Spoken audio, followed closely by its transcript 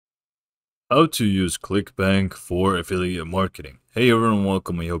How to use Clickbank for affiliate marketing. Hey everyone,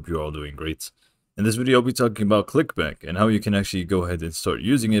 welcome. I hope you're all doing great. In this video, I'll be talking about Clickbank and how you can actually go ahead and start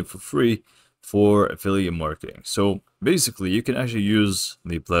using it for free for affiliate marketing. So basically, you can actually use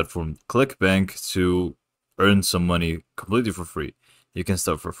the platform Clickbank to earn some money completely for free. You can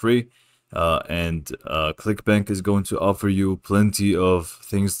start for free, and Clickbank is going to offer you plenty of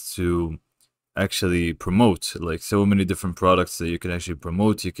things to actually promote, like so many different products that you can actually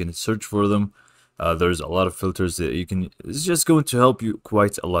promote. You can search for them. There's a lot of filters that you can, it's just going to help you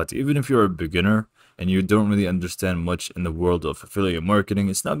quite a lot. Even if you're a beginner and you don't really understand much in the world of affiliate marketing,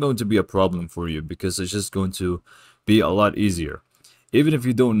 it's not going to be a problem for you because it's just going to be a lot easier. Even if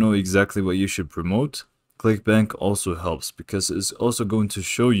you don't know exactly what you should promote, Clickbank also helps because it's also going to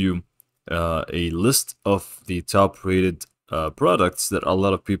show you a list of the top rated products that a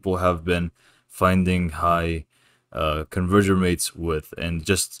lot of people have been finding high conversion rates with and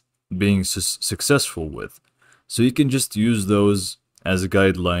just being successful with. So you can just use those as a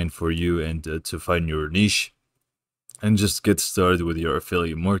guideline for you and to find your niche and just get started with your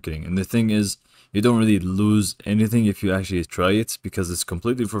affiliate marketing. And the thing is, you don't really lose anything if you actually try it because it's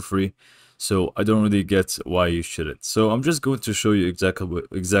completely for free. So I don't really get why you shouldn't. So I'm just going to show you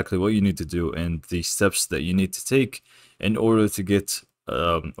exactly what you need to do and the steps that you need to take in order to get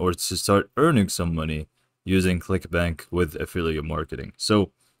or to start earning some money using Clickbank with affiliate marketing.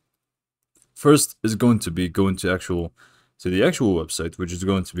 So first is going to be going to the actual website, which is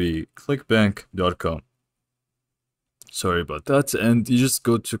going to be clickbank.com. Sorry about that. And you just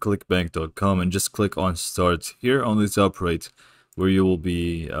go to clickbank.com and just click on start here on the top right, where you will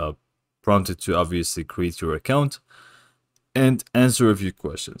be prompted to obviously create your account and answer a few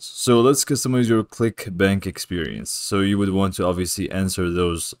questions. So let's customize your Clickbank experience. So you would want to obviously answer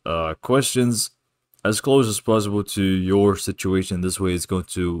those questions as close as possible to your situation. This way it's going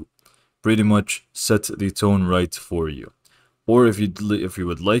to pretty much set the tone right for you. Or if you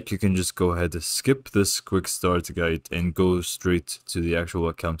would like, you can just go ahead and skip this quick start guide and go straight to the actual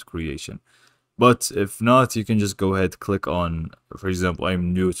account creation. But if not, you can just go ahead, click on, for example,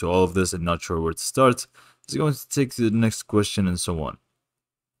 I'm new to all of this and not sure where to start. It's going to take to the next question and so on.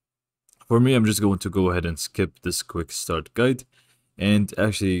 For me, I'm just going to go ahead and skip this quick start guide and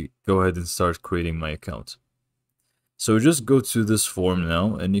actually go ahead and start creating my account. So just go to this form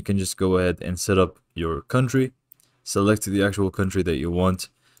now and you can just go ahead and set up your country. Select the actual country that you want.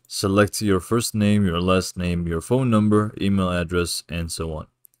 Select your first name, your last name, your phone number, email address, and so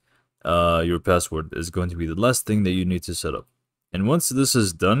on. Your password is going to be the last thing that you need to set up. And once this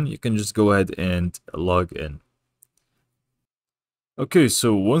is done, you can just go ahead and log in. Okay,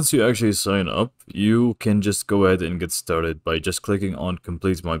 so once you actually sign up, you can just go ahead and get started by just clicking on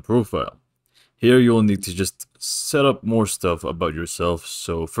complete my profile. Here you'll need to just set up more stuff about yourself.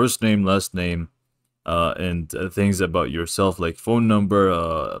 So first name, last name, and things about yourself like phone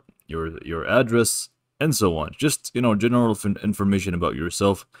number, your address, and so on. Just, general information about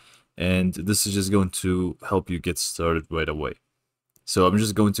yourself. And this is just going to help you get started right away. So I'm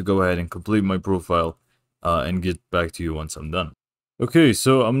just going to go ahead and complete my profile and get back to you once I'm done. Okay,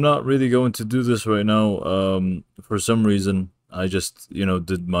 so I'm not really going to do this right now. For some reason, I just,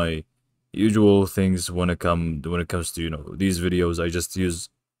 did my usual things when it comes to, these videos. I just use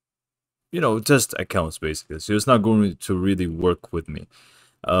test accounts basically. So it's not going to really work with me.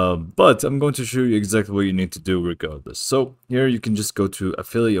 But I'm going to show you exactly what you need to do regardless. So here you can just go to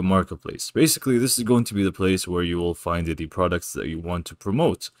affiliate marketplace. Basically, this is going to be the place where you will find the products that you want to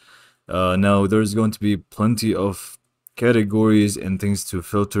promote. Now there's going to be plenty of categories and things to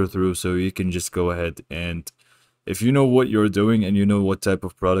filter through. So you can just go ahead and if you know what you're doing and you know what type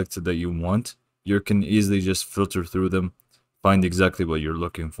of product that you want, you can easily just filter through them, find exactly what you're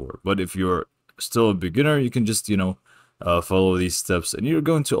looking for. But if you're still a beginner, you can just, follow these steps and you're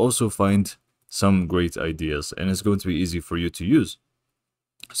going to also find some great ideas and it's going to be easy for you to use.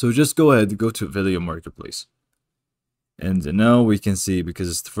 So just go ahead, go to affiliate marketplace. And now we can see,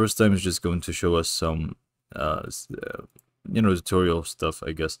 because it's the first time, it's just going to show us some, tutorial stuff,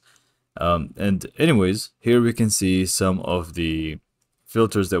 I guess. And anyways, here we can see some of the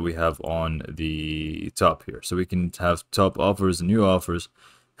filters that we have on the top here. So we can have top offers, new offers,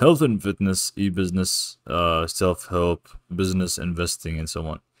 health and fitness, e-business, self-help, business, investing, and so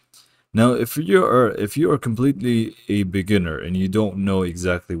on. Now, if you are completely a beginner and you don't know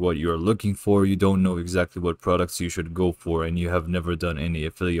exactly what you're looking for, you don't know exactly what products you should go for, and you have never done any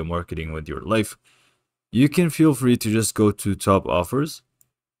affiliate marketing with your life, you can feel free to just go to top offers.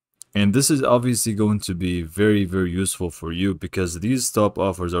 And this is obviously going to be very, very useful for you because these top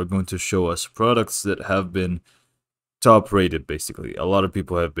offers are going to show us products that have been top rated basically. A lot of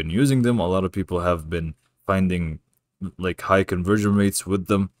people have been using them. A lot of people have been finding like high conversion rates with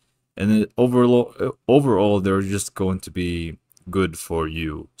them, and overall they're just going to be good for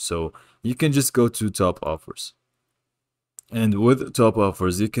you. So you can just go to top offers. And with top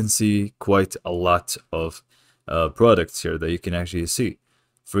offers, you can see quite a lot of products here that you can actually see.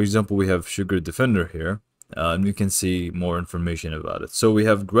 For example, we have Sugar Defender here, and we can see more information about it. So we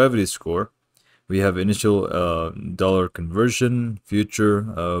have Gravity Score, we have initial dollar conversion, future,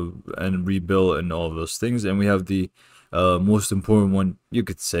 and rebill, and all of those things. And we have the most important one, you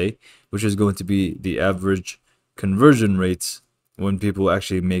could say, which is going to be the average conversion rates when people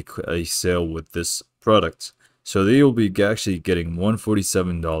actually make a sale with this product. So they will be actually getting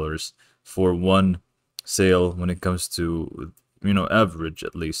 $147 for one sale when it comes to, average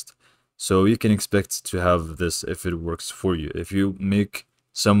at least. So you can expect to have this if it works for you. If you make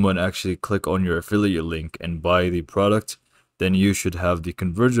someone actually click on your affiliate link and buy the product, then you should have the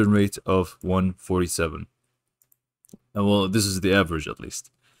conversion rate of 147. And well, this is the average at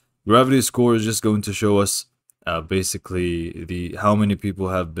least. Gravity score is just going to show us basically the how many people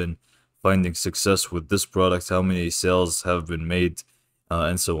have been finding success with this product, how many sales have been made,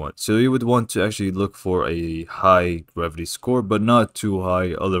 and so on. So you would want to actually look for a high gravity score, but not too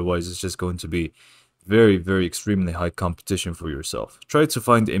high, otherwise it's just going to be very, very extremely high competition for yourself. Try to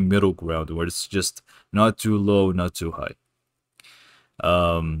find a middle ground where it's just not too low, not too high.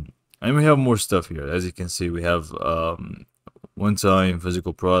 And we have more stuff here. As you can see, we have one-time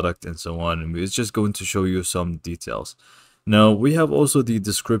physical product and so on. And it's just going to show you some details. Now, we have also the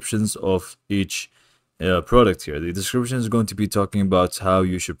descriptions of each product here. The description is going to be talking about how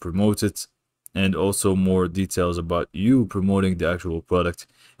you should promote it, and also more details about you promoting the actual product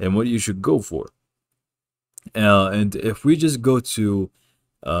and what you should go for. And if we just go to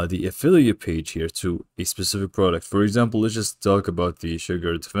the affiliate page here to a specific product, for example, let's just talk about the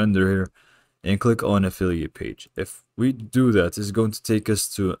Sugar Defender here and click on affiliate page. If we do that, it's going to take us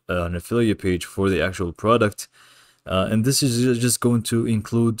to an affiliate page for the actual product. And this is just going to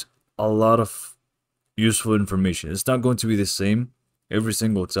include a lot of useful information. It's not going to be the same every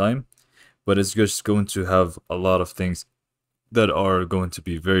single time, but it's just going to have a lot of things that are going to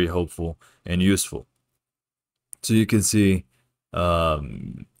be very helpful and useful. So you can see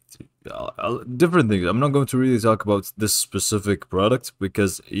different things. I'm not going to really talk about this specific product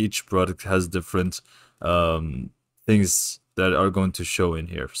because each product has different things that are going to show in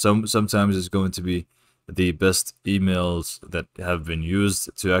here. Sometimes it's going to be the best emails that have been used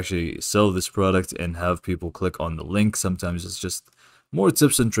to actually sell this product and have people click on the link. Sometimes it's just more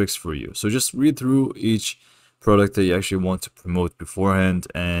tips and tricks for you. So just read through each product that you actually want to promote beforehand,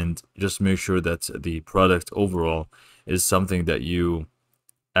 and just make sure that the product overall is something that you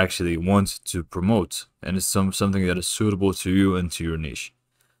actually want to promote, and it's something that is suitable to you and to your niche.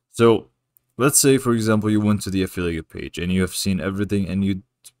 So let's say, for example, you went to the affiliate page and you have seen everything, and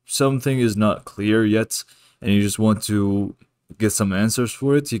something is not clear yet, and you just want to get some answers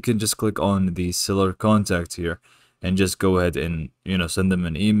for it. You can just click on the seller contact here and just go ahead and send them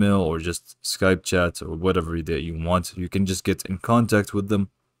an email or just Skype chat or whatever that you want. You can just get in contact with them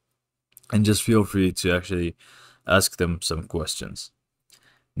and just feel free to actually ask them some questions.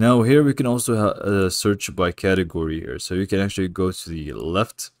 Now here we can also search by category here, so you can actually go to the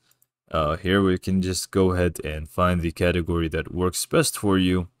left. Here we can just go ahead and find the category that works best for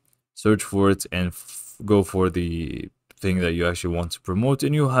you, search for it, and go for the thing that you actually want to promote,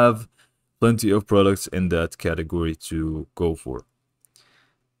 and you have plenty of products in that category to go for.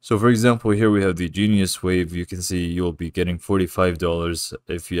 So for example, here we have the Genius Wave. You can see you'll be getting $45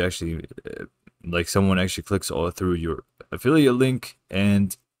 if you actually like someone actually clicks all through your affiliate link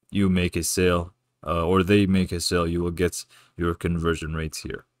and you make a sale, or they make a sale. You will get your conversion rates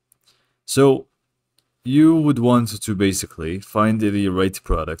here. So you would want to basically find the right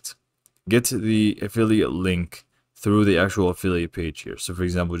product, get the affiliate link through the actual affiliate page here. So for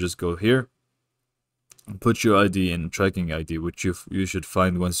example, just go here and put your ID and tracking ID, which you should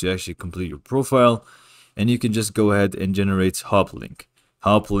find once you actually complete your profile, and you can just go ahead and generate hop link,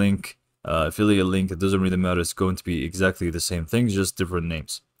 affiliate link. It doesn't really matter. It's going to be exactly the same thing, just different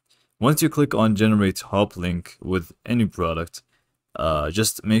names. Once you click on generate hop link with any product,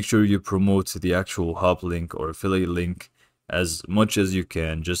 just make sure you promote the actual hop link or affiliate link as much as you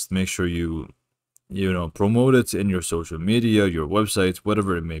can. Just make sure you promote it in your social media, your website,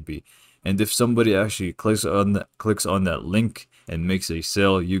 whatever it may be. And if somebody actually clicks on that link and makes a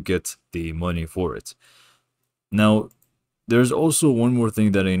sale, you get the money for it. Now, there's also one more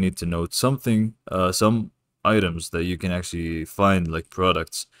thing that I need to note. Some items that you can actually find, like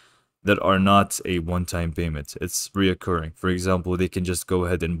products, that are not a one-time payment. It's reoccurring. For example, they can just go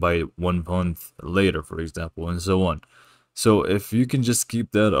ahead and buy it 1 month later, for example, and so on. So if you can just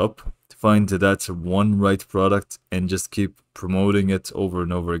keep that up, find that one right product and just keep promoting it over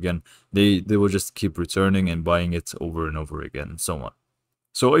and over again, they will just keep returning and buying it over and over again, and so on.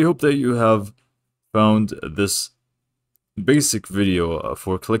 So I hope that you have found this basic video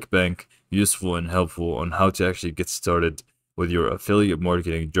for Clickbank useful and helpful on how to actually get started with your affiliate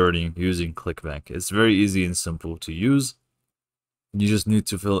marketing journey using Clickbank. It's very easy and simple to use. You just need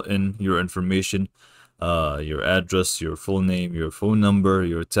to fill in your information, your address, your full name, your phone number,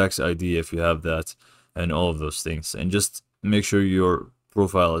 your tax ID if you have that, and all of those things. And just make sure your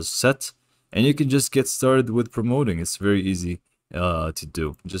profile is set, and you can just get started with promoting. It's very easy to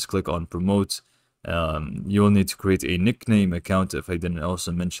do. Just click on promote. You will need to create a nickname account if I didn't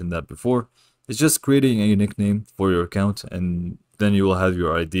also mention that before. It's just creating a nickname for your account, and then you will have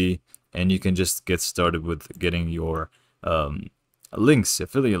your ID, and you can just get started with getting your links,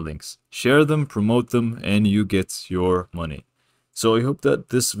 affiliate links. Share them, promote them, and you get your money. So I hope that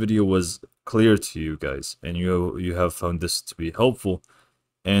this video was clear to you guys, and you have found this to be helpful,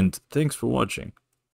 and thanks for watching.